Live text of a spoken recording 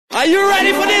Are you ready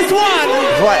for this one?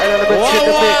 Vital Elements in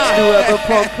the mix, New Urban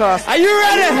Podcast. Are you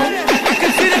ready? I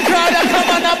can see the crowd are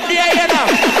coming up there, you know.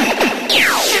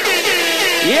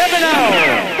 Hear me now.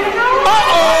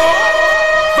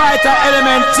 Vital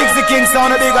Element, Chicksy King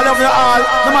sound big. I love you all,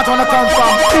 no matter where I come from.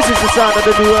 This is the sound of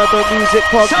the New Urban Music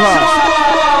Podcast.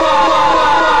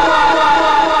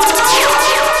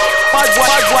 Bad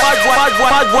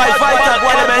boy, Vital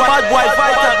Element. Bad boy,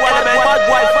 Vital Element. Bad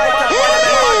boy, Vital Element.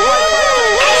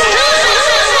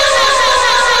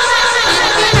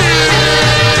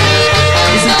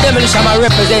 Demolition are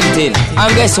representing,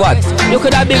 and guess what? You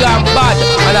could have big and bad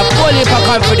and a full heap of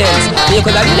confidence. You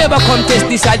could have never contest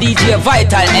this a DJ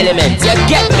Vital Element. You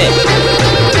get me?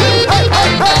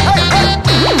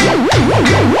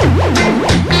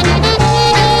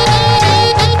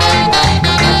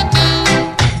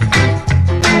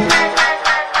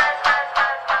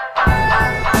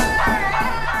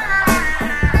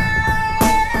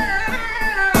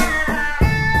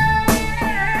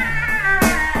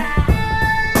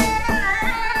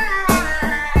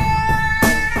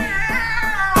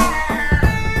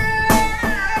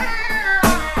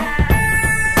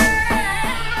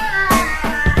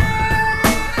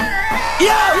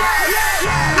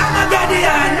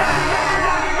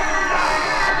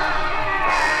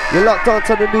 You're locked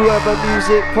onto the New Urban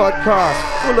Music Podcast.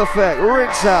 Full effect,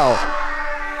 rinse out.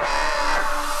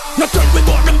 Not tell we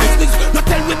about them business, not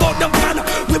tell we about them plan.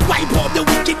 We wipe out the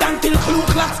wicked until Ku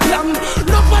Klux Klan.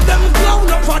 Enough of them clown,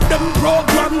 enough of them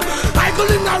program. I go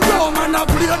in a Rome and I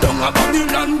play down a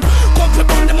Babylon. Come to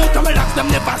burn them out and relax them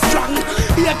never strong.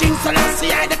 Here King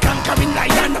Selassie, I the conquering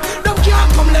lion. Them can't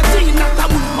come let's see, not a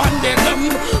woman they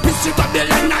them. Mr.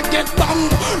 Babylon I get bound.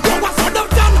 You was for them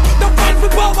done, the fight for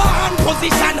power and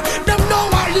position. Them know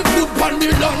I live good on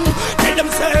the land. Tell them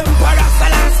say Emperor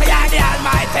Selassie, I the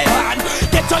almighty one.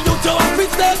 Get on you to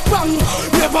office they strong.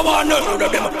 Never wanna heard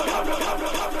of them.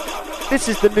 This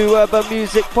is the New Urban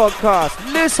Music Podcast.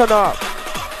 Listen up.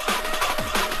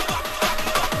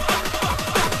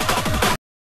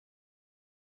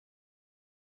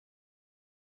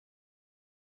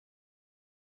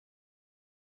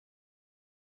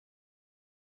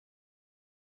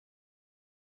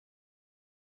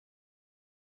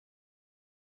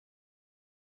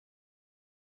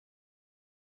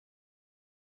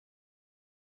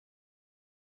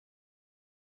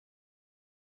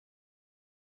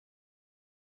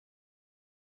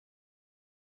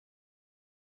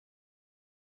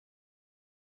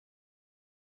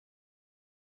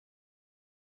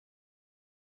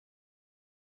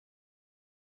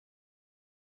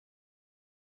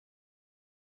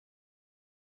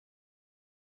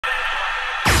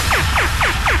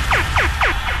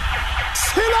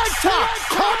 Selector,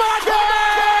 come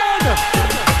again!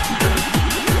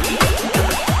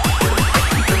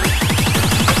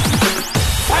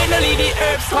 Finally the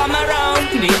herbs come around.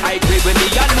 The high grade when me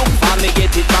a look for me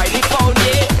get it by the pound,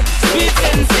 yeah. Sweet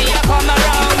sensei a come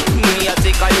around. Me a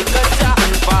take a little shot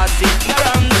and pass it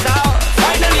around. So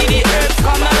finally the herbs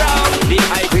come around. The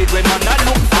high grade when man a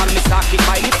look for me stock it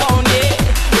by the pound, yeah.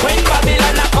 When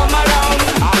Babylon a come around,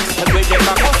 ask them where them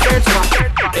a go search for.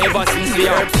 Ever since the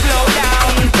herbs slow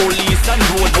down, police and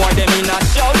road boy them in a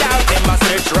showdown. Them a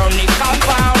search round the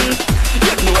compound.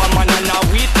 You know a man and a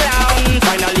wheat town.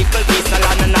 Find a little piece of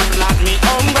land and a plant me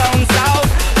home ground south.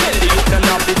 Tell the youth them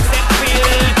not it set feel.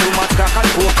 Too much crack and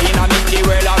cocaine a make the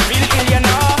world a feel ill, you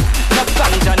know. No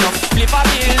ganja, no split a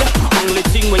bill. Only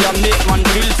thing where you make man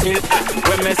feel still.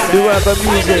 When me say New Urban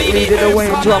Music leading the way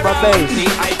in drum and bass. The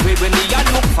high grade when me a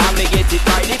look for me get it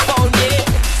by the pound, yeah.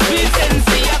 Sweet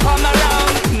sensei a come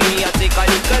around. Me a take a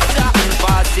little shot and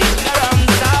pass it around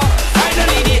south.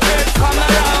 Finally the herbs come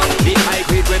around. The high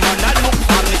grade when man a look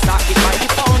for me stock it by the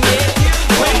pound, yeah.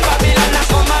 When Babylon a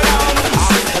come around,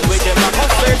 ask them where them a go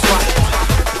search for.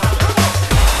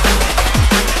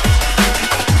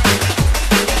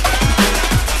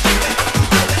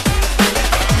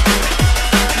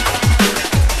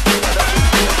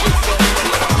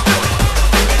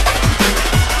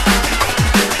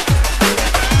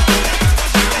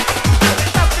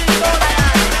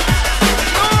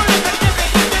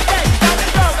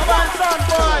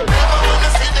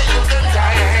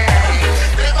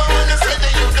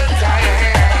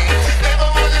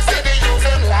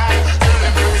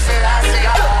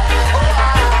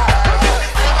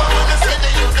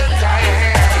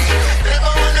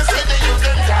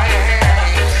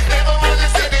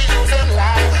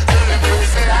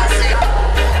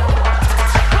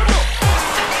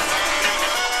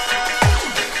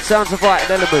 Sounds of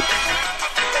Vital Elements.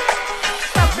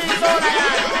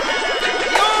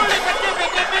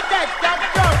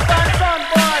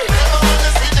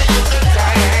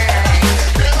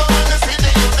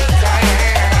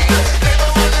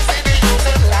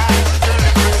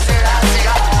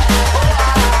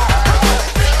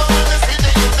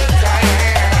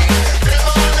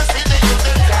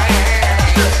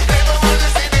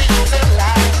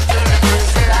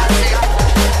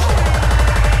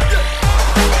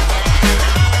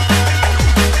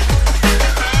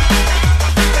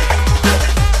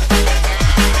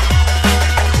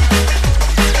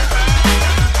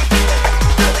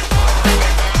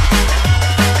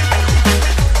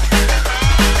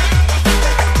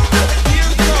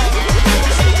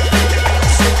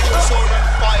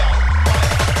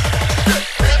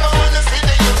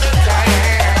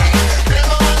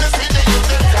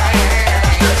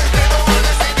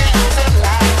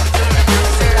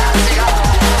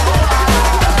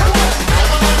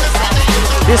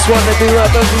 This one, the New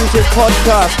Urban Music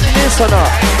Podcast. Listen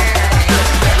up.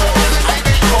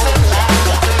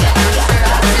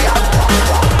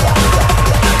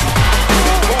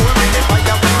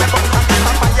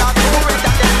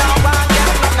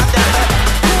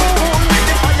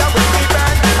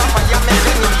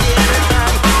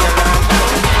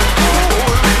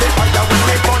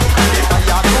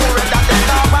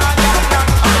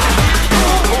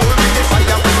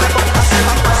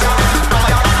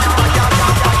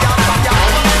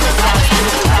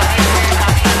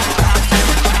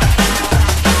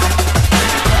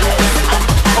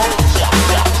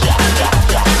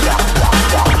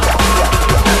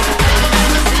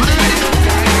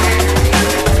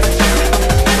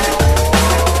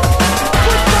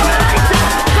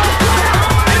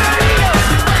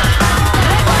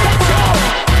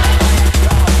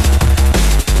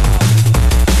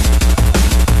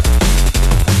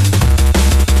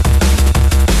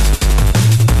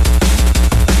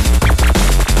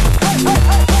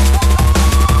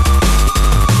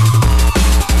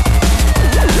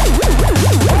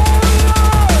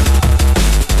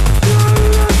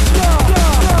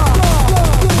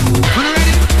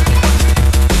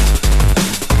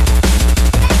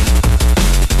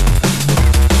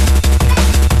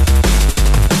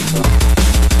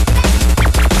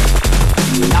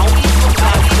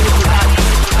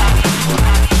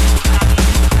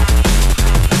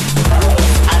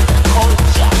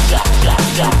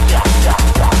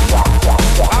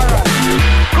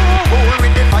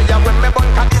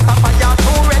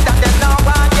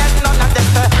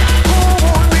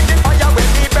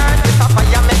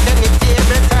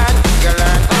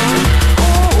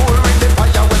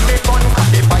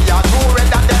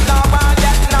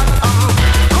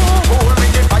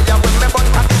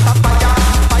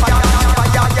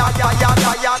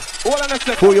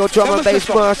 For your drum and bass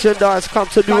merchandise, come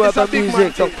to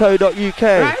newurbanmusic.co.uk.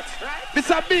 Right? This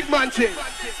a big man thing.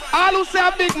 All who say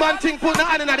a big man thing, put the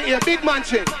hand in the ear. Big man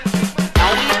thing.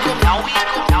 Now we come, now we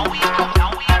come, now we come,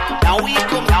 now we come, now we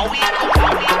come, now we come, now we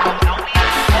come, now we come.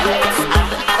 And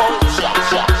the culture.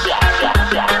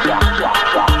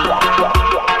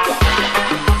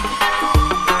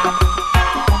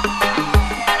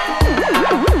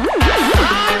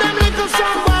 All them little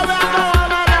song boy we go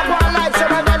on and go on like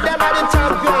some of them are the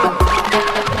champion.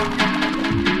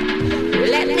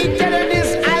 Let me tell you this,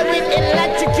 I will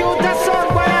electrocute the song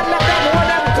boy and let them hold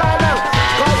them corner.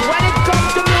 Cause when it comes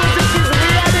to music, it's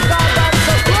really called and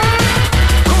so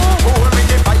cool with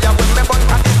the fire when me burn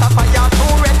cat is a fire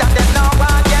too red that them now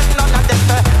want get none of them.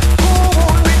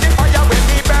 Cool with the fire when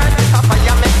me burn is a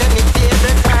fire make them it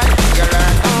table turn. You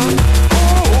learn.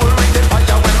 Cool with the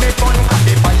fire when me burn cat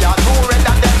the fire too red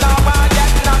that them now want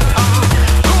get none.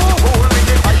 Cool with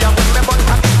the fire when me burn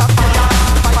cat is a fire.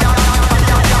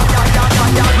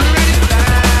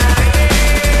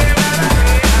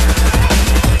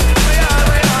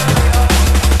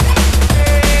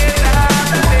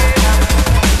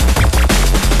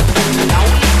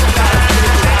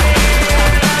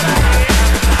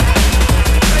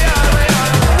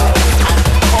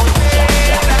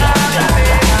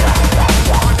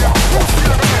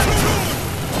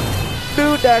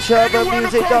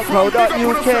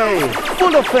 new-urbanmusic.co.uk.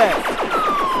 Full effect.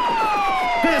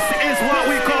 This is what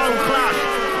we call clash.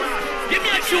 Give me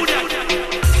a tune there.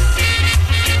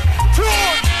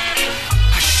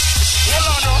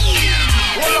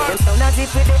 Them sound as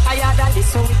if we dey higher than this,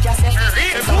 so we can say.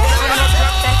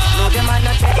 No, them are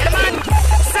not man.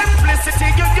 Simplicity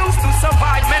you used to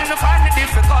survive, men find it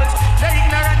difficult. The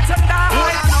ignorant and die.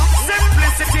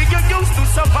 Simplicity you used to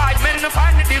survive, men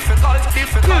find it difficult.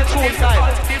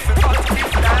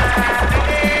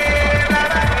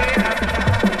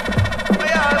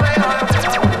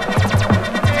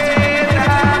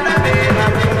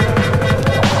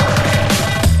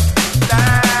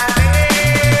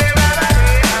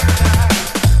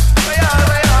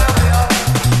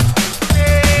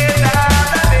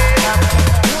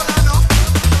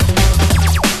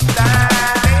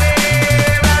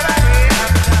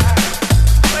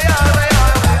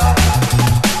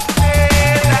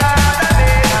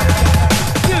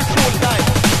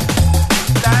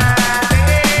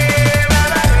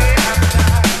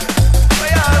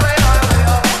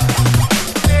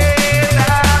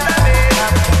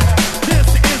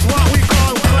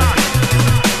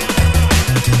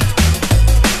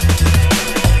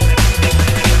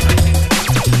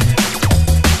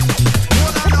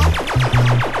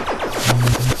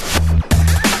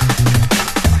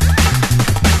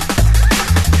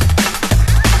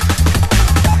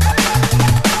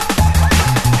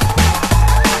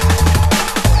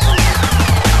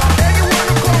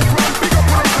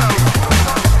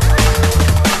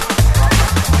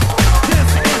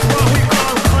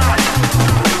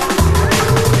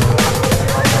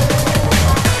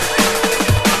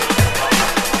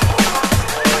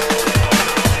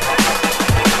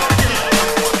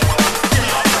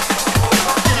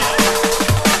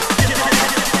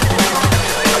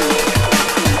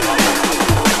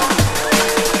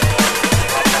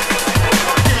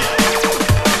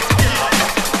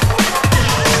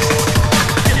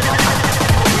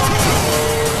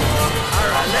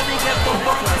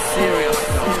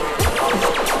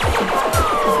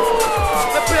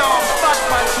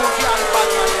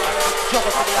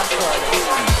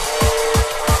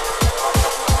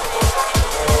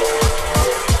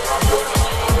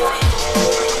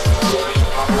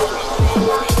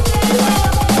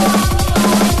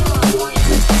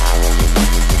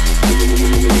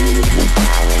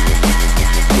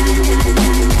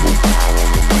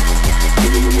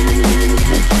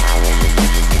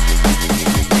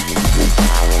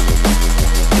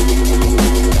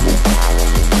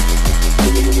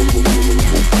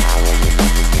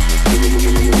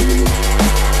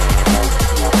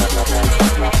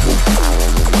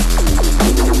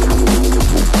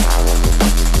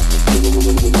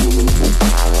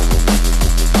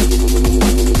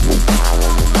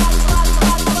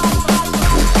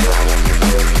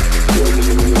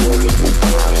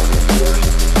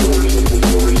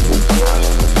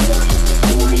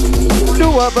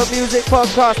 Music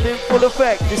Podcast in full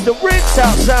effect. It's the Rinse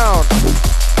Out sound.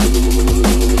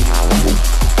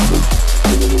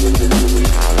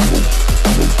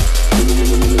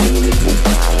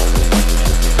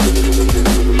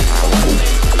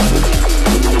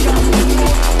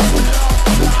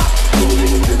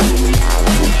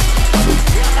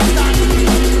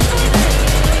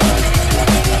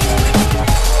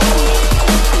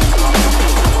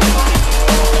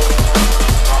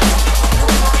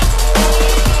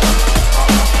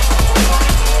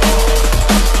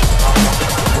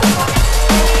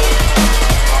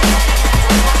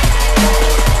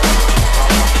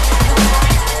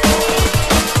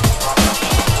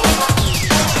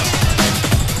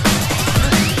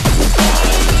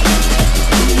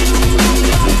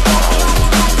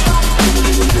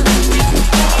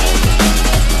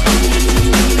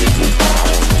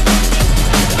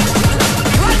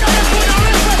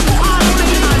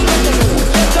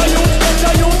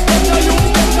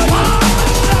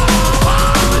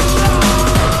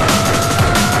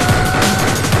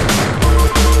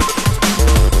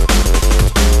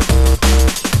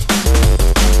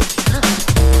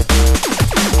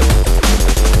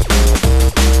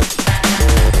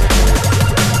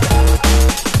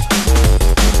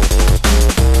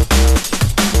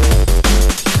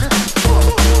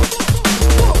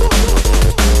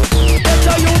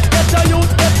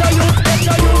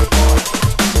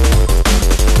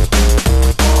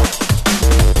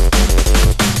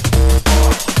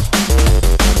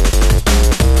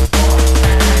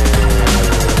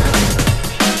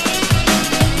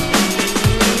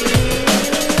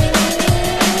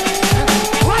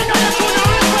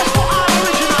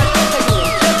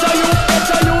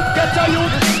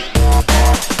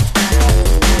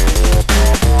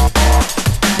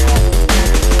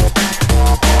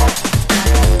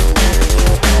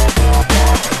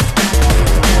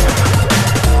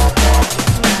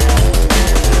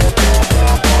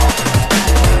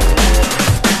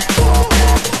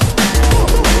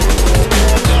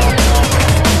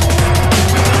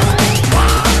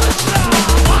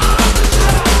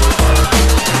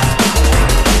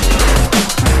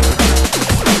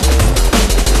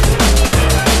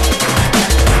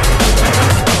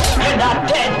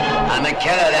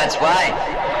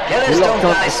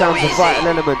 Sounds of Vital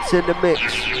Elements in the mix.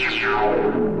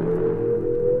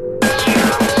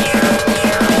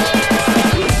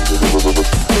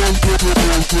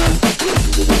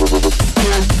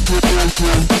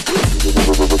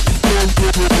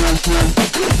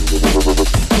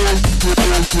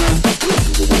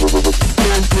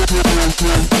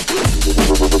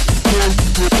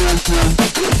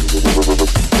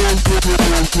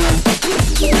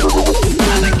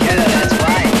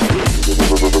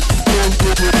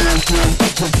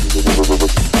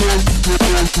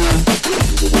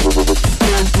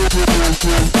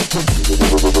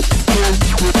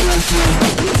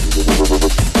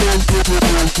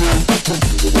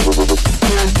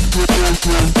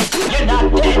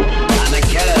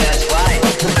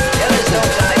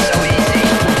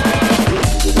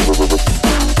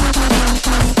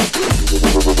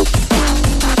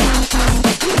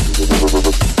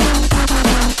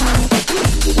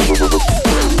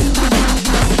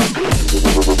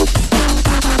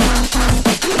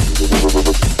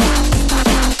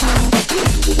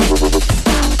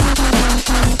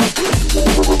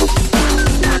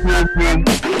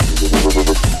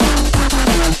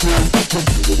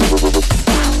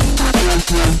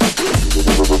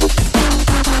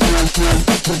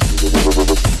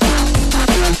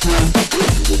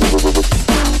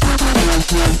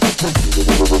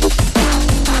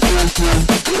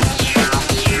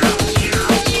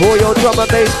 For your drum and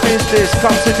bass business,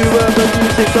 come to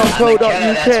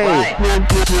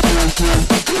newurbanmusic.co.uk.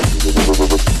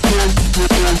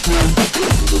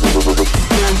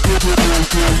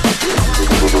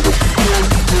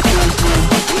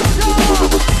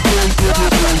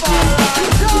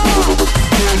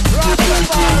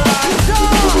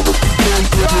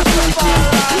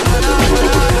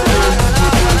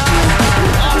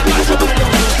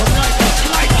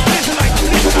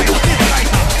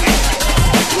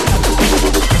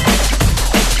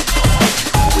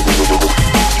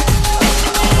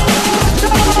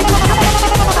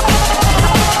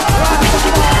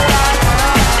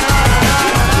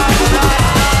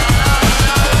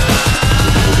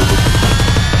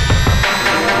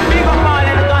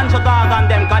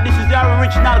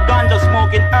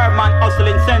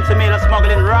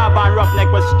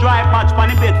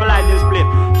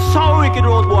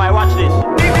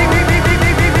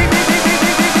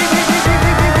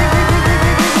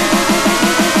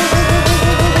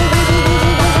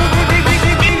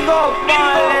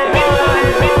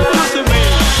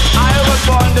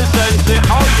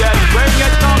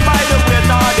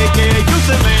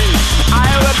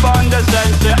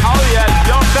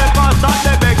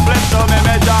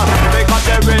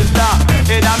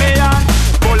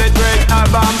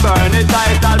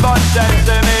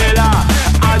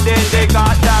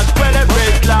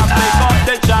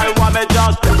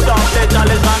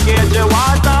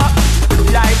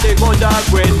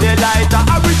 spark with the lighter.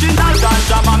 Original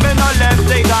ganja, man, me no left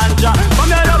the ganja. From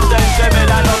your love sense, me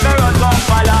la love me run come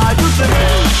follow. You see me,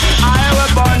 I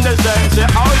will burn the sense.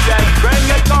 Oh yes, bring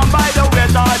it come by the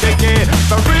weight of the key.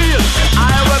 For real,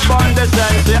 I will burn the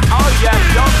sense. Oh yes,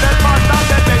 young the fast and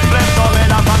the big flip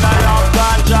coming up from the love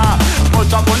ganja.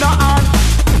 Put up on the hand,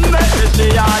 make me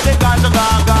see all the ganja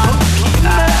gaga.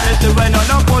 Make me see when you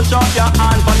no push up your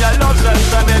hand from your love sense.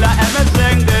 Me la me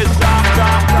sing this song.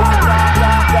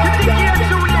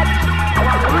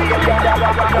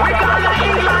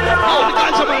 Oh, the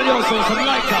ganja man, yo, so some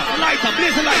lighter,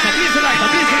 please a lighter.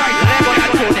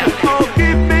 Oh,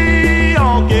 give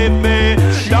me,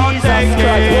 don't take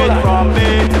it from me.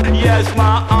 Yes,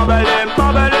 my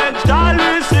bubbling,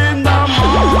 chalice in the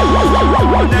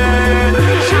morning.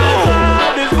 Sugar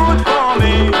is good for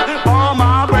me, for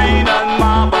my brain and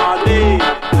my body.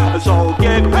 So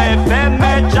give me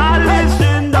chalice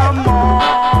in the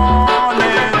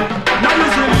morning. Now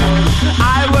listen,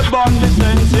 I will bomb the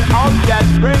sense. Oh yes,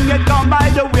 bring it come by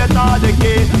the weight of the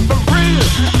key. For real,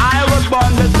 I will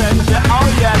bomb the sense. Oh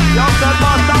yes, young the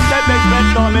boss of the big men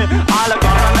to me. All the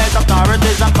government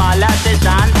authorities and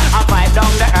politicians I fight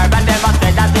down the herb and them a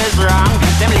say that is wrong.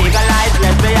 Them legalize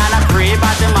lesbian and free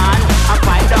party man. I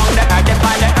fight down the herb, they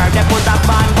find the herb, they put a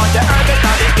ban. But the herb is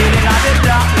not the healing of the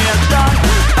black nation.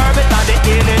 Herb is not the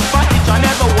healing for each and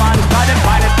every one. God they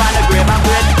find it from the grave of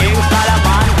great King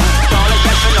Solomon. So let's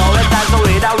get to know it as the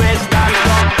way that we stand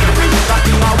up. This is a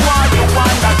thing I want you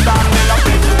understand. Me no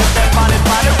business to step on it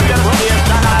by the real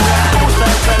station. I wear two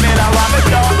cents to me, that one me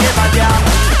don't give a damn.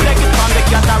 Take it from the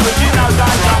cat original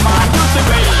ganja man. You see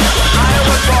me, I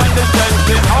was born the sense.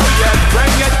 Oh yes,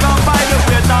 bring it come by the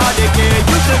weight of the key.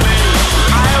 You see me,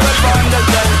 I was born the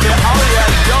sense. Oh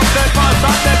yes, young the pass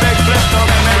on the big flip to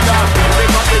me make up.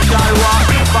 Pick up the child walk,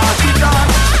 pass it on.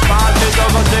 Pass it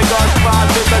over the guts,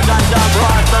 pass it to ganja,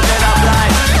 pass it in a fly.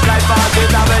 Fly pass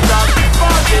it and we talk.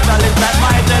 Pass it and it's like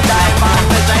mighty diamond.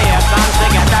 We say here comes to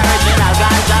get the original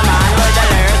ganja man. With the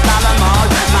lyrics on my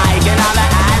mouth, mic in on my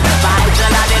hand. Vibes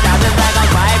and it does it like a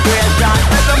vibration.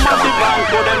 It's a massive one,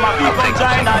 so them a people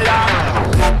join along.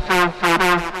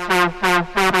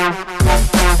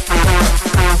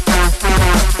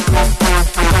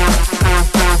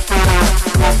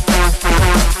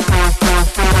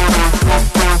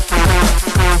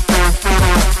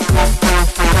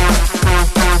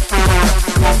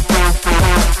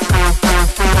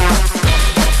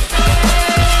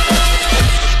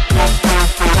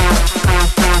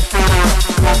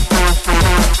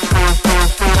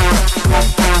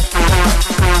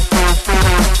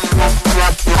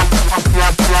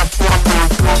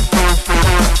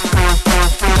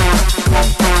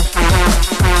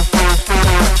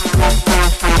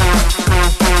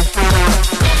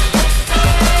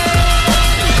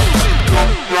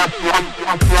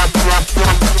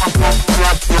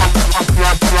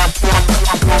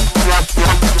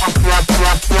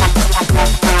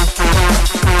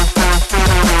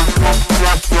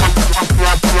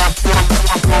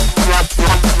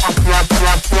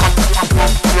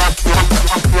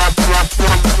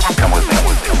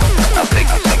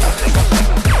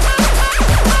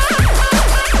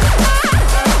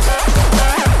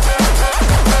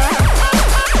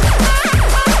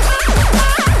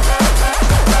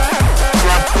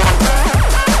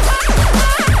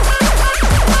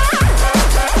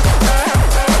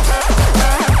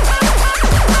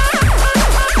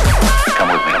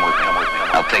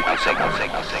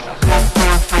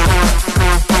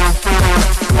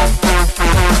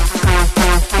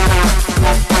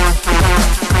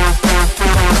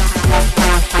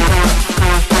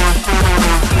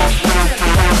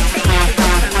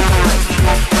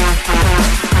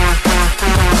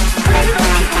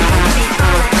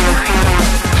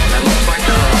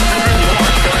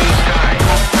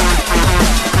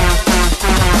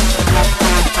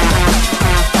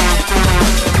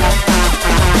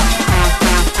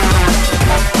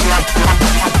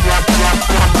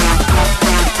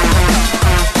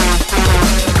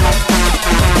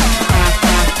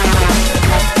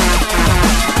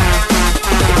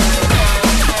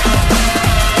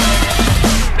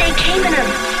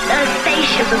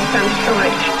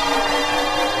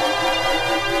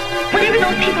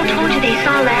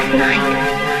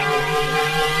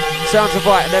 Sounds of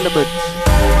Vital Elements.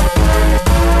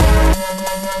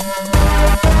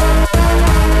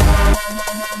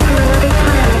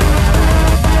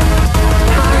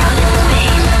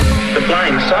 The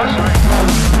flying saucer.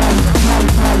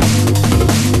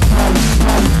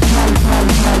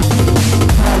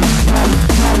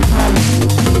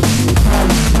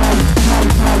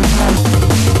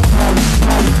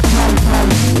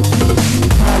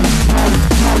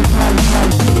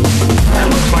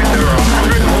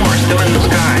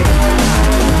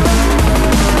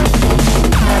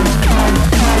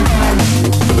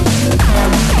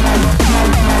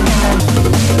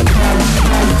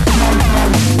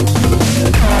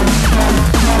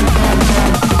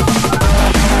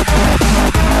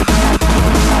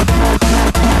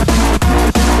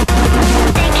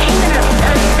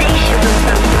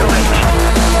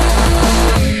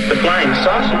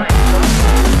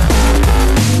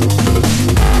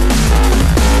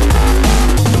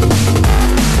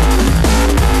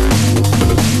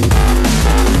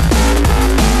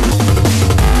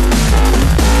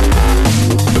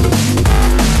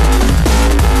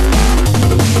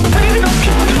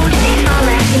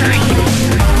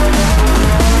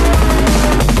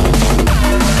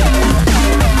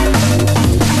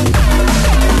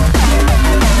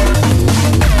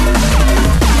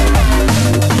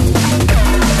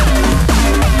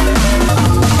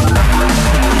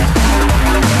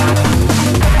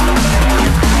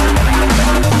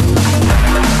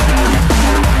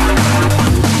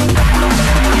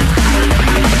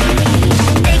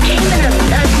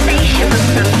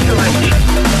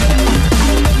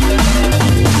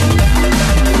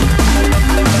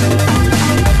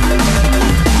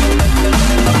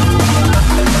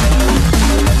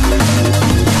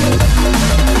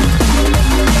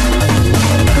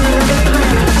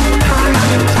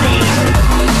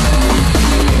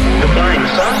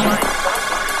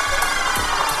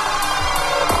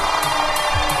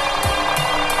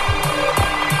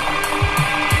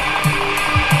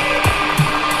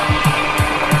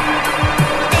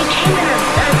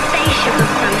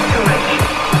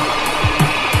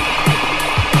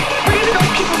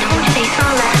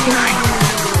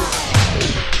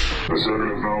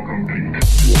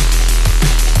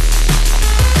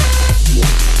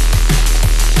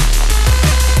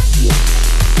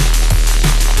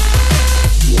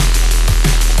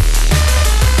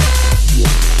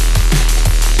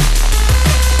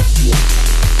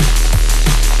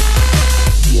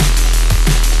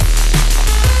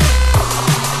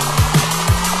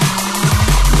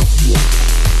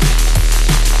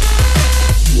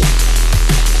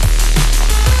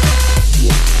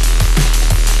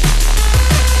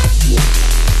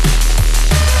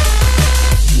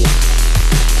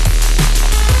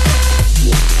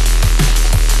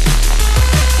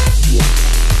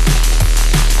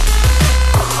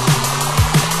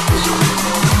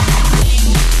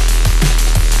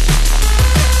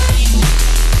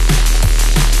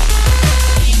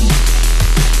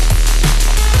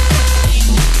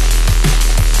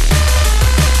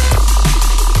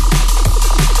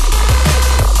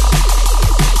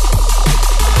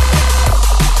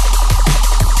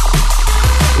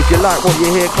 If you like what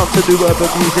you hear, come to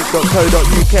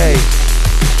newurbanmusic.co.uk.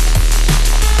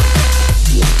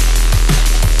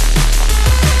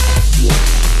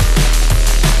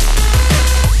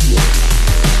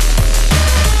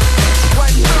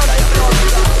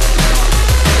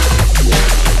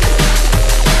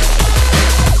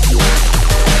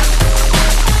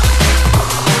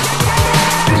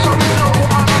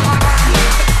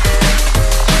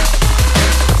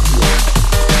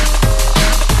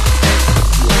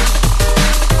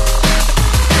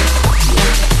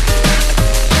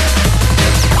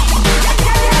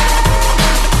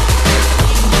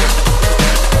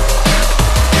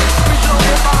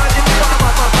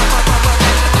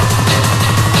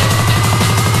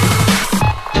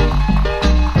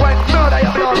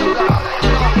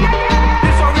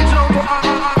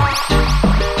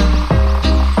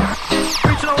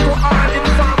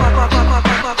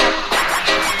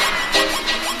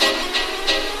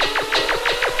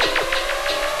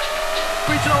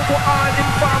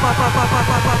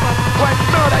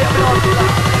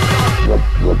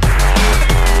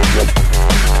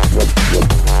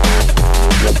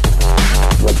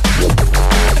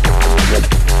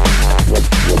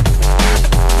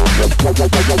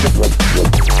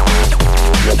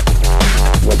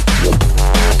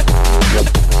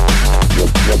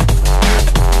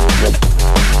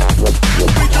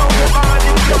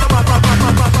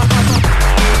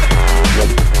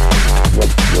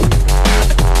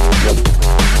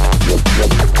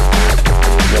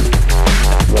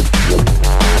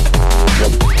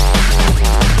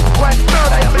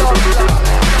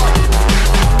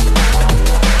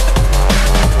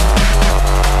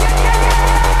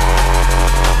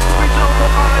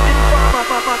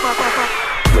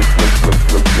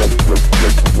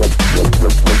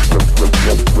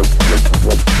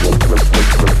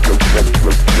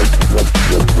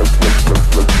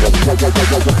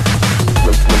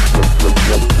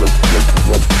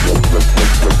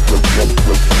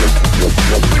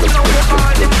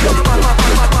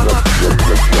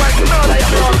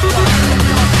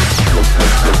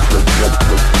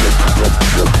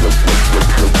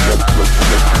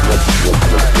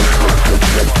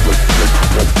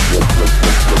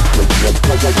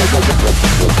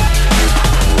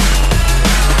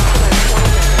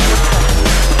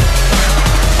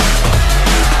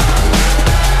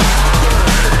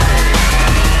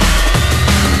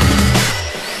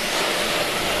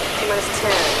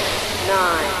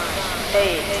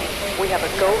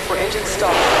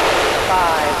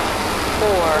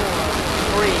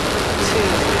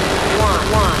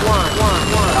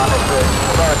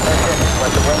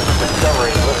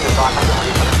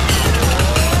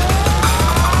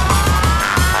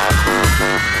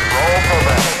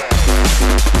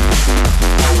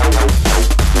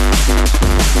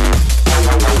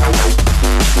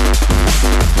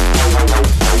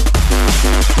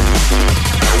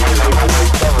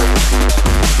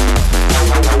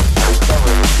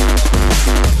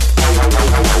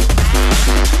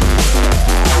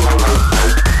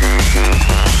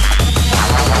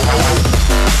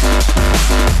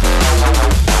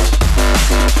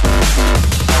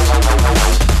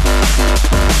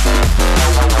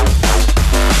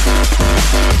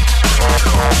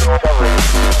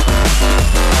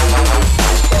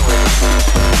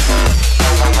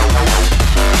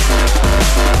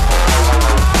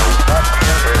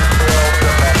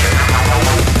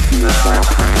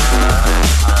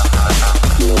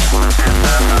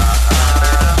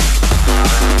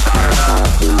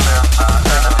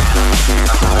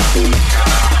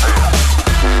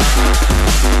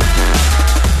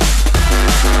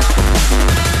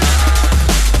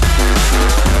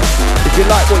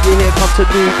 What you hear, come to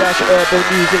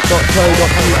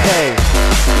new-urbanmusic.co.uk.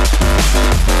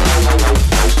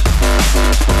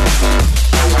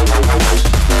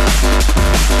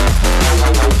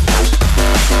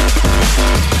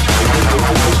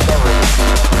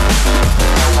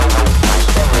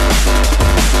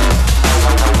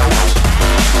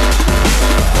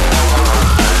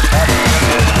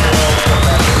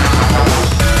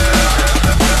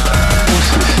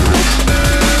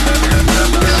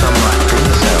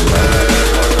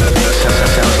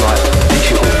 Sounds like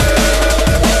visual.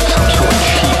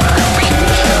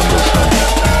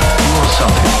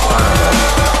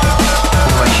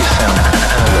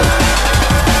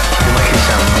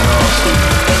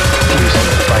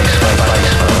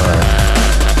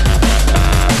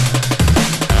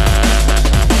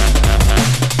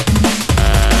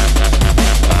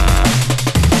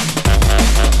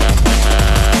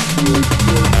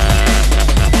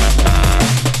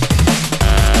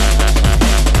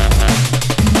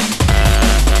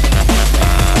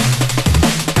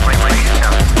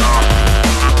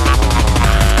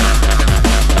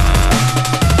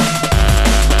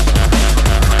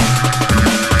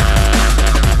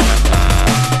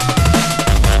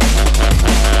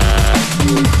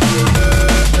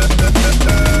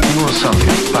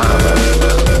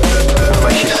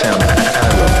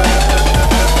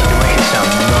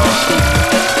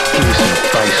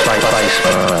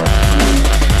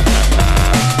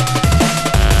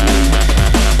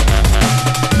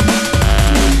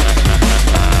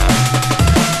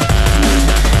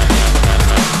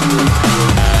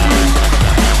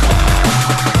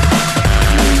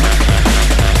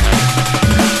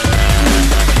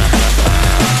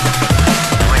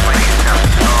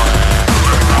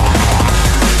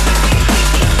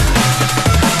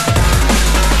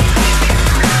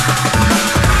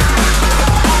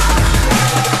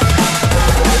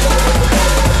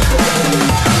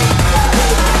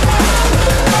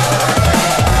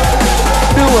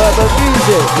 urban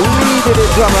music, leading in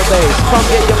drum and bass. Come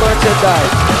get your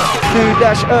merchandise.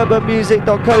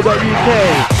 new-urbanmusic.co.uk.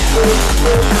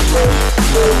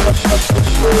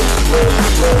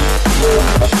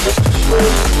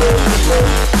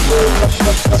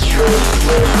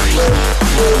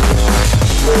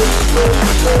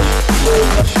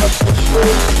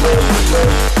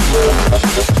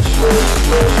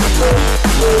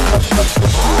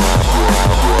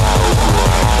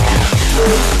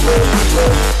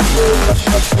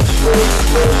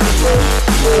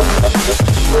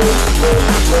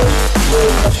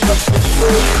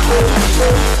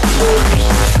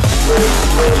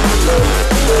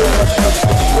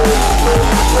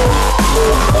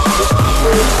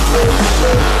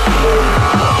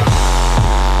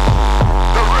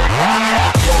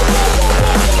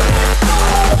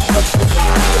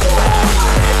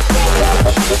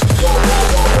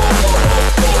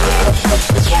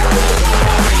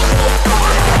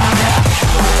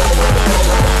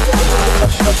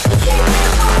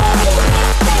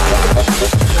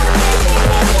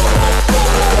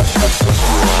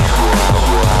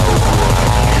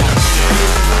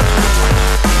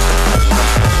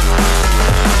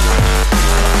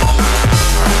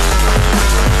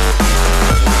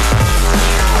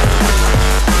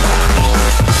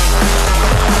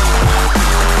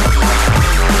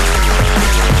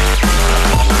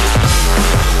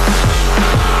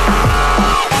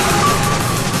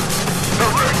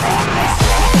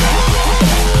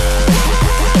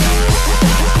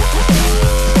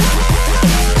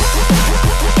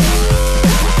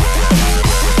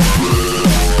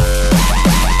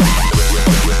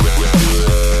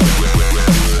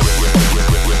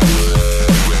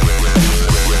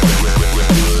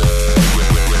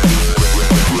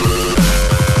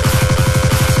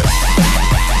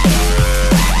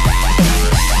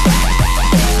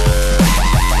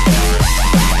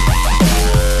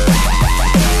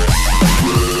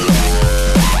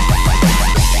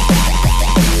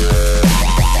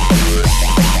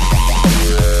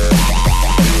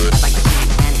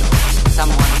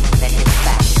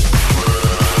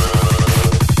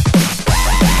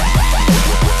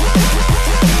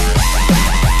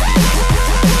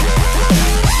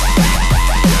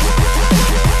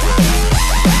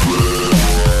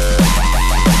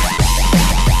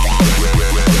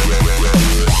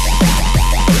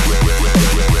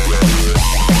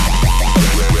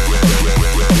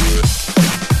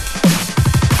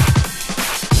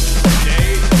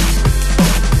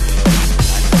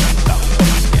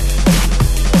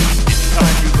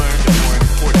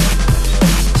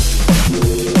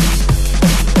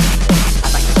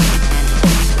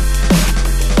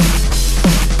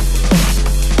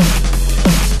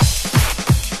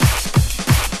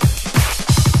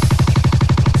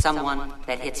 Someone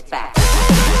that hits back.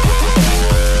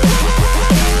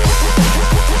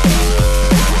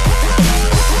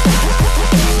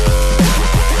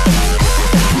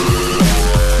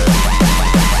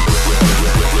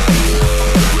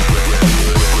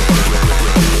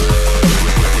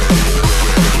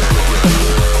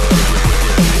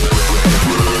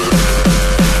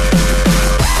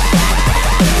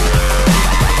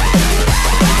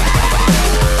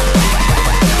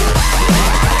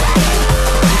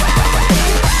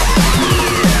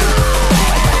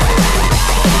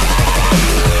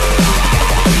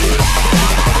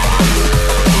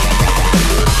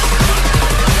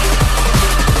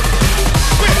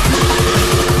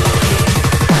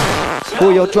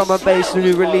 All your drum and bass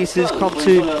new releases come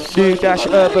to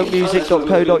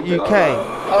new-urbanmusic.co.uk.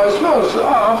 Oh, it smells. Oh,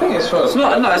 I think it smells.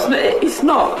 It's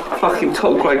not fucking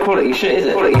top grade quality shit, is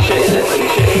it? Quality shit, is it?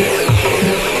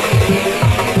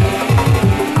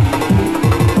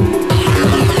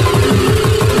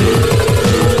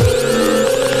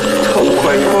 Top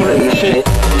grade quality shit.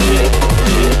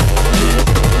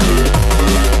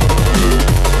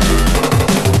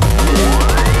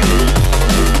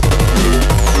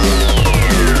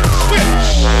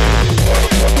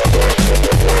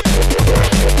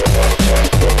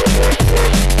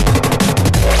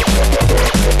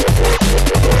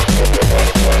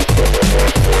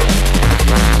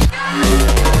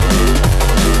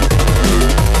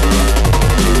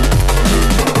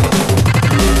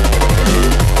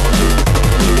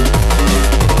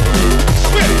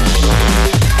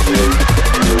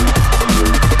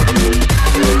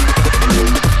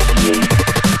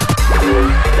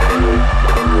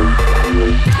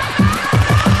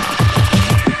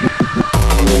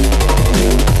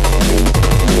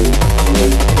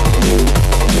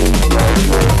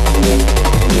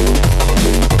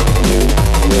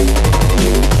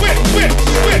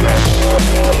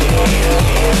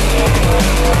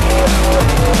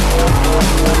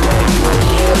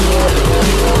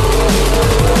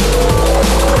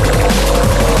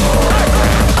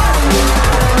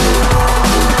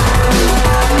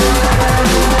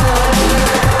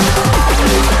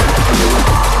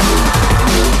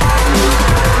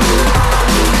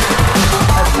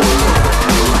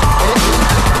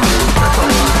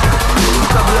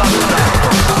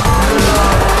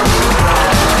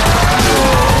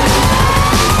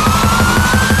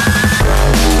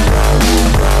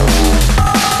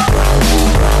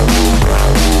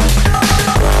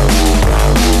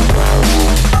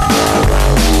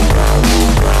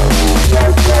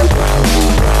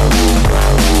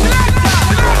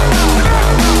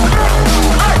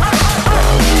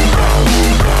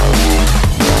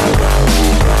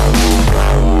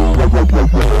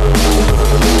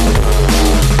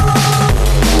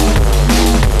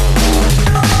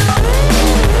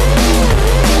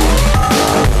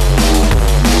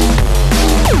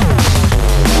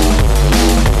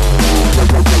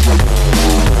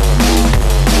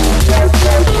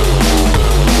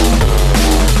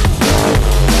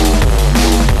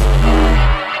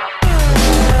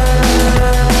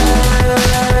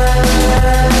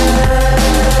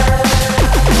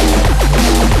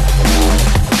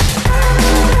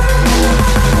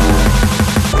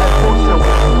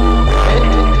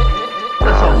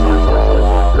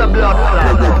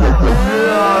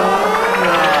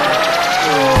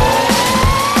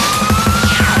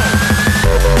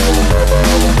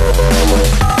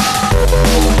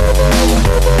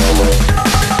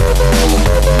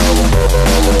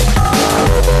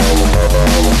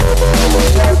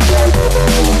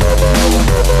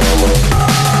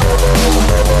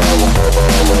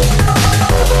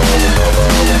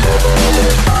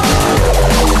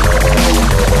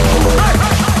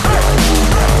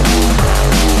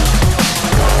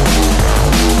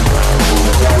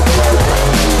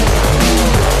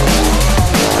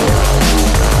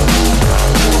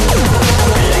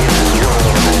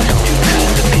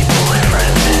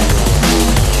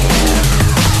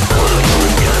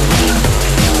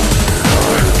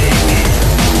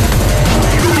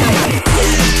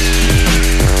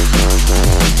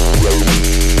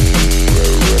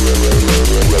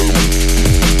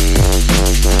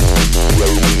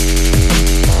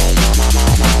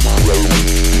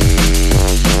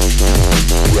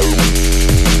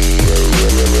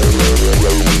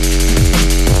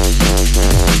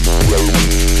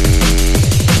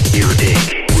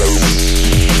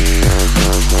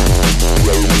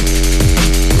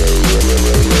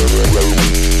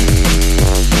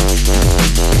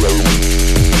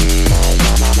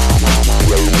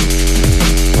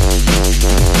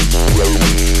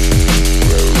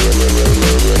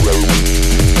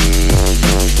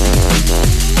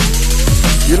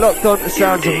 locked on to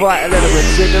sounds of Vital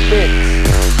Elements in the mix.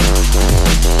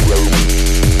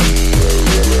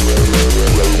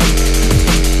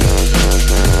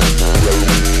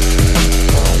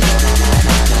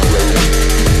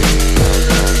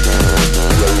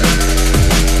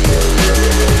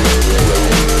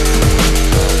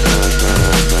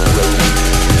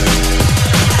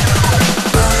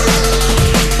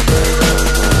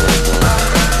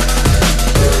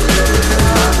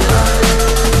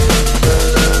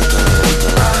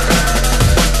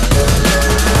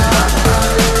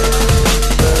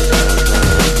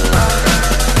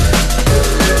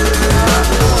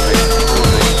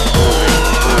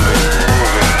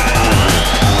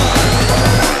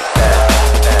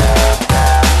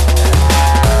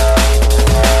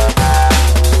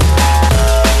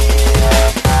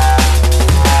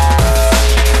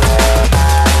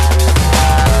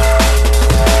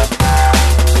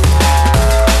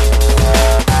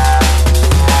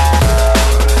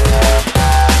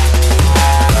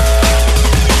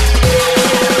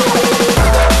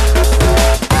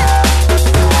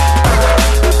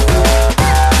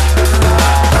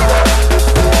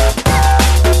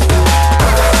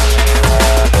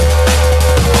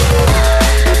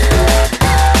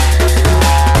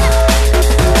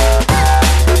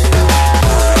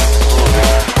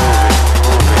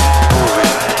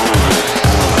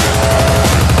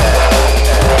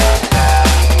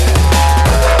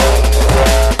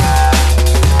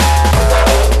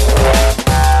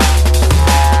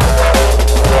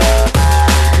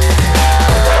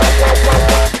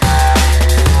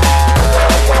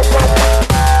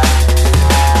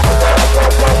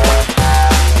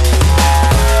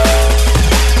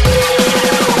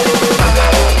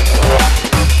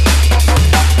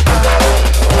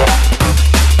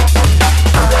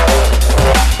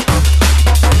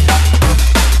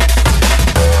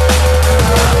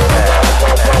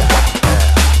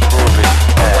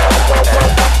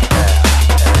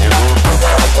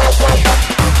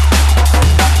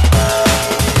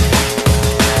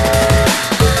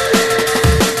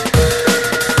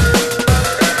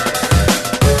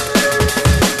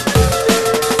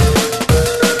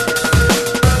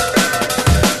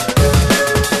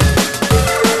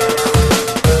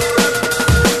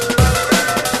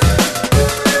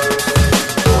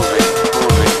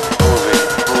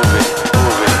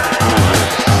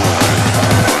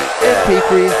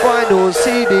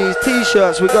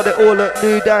 We got it all at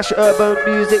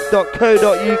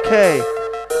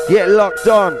new-urbanmusic.co.uk. Get locked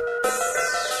on.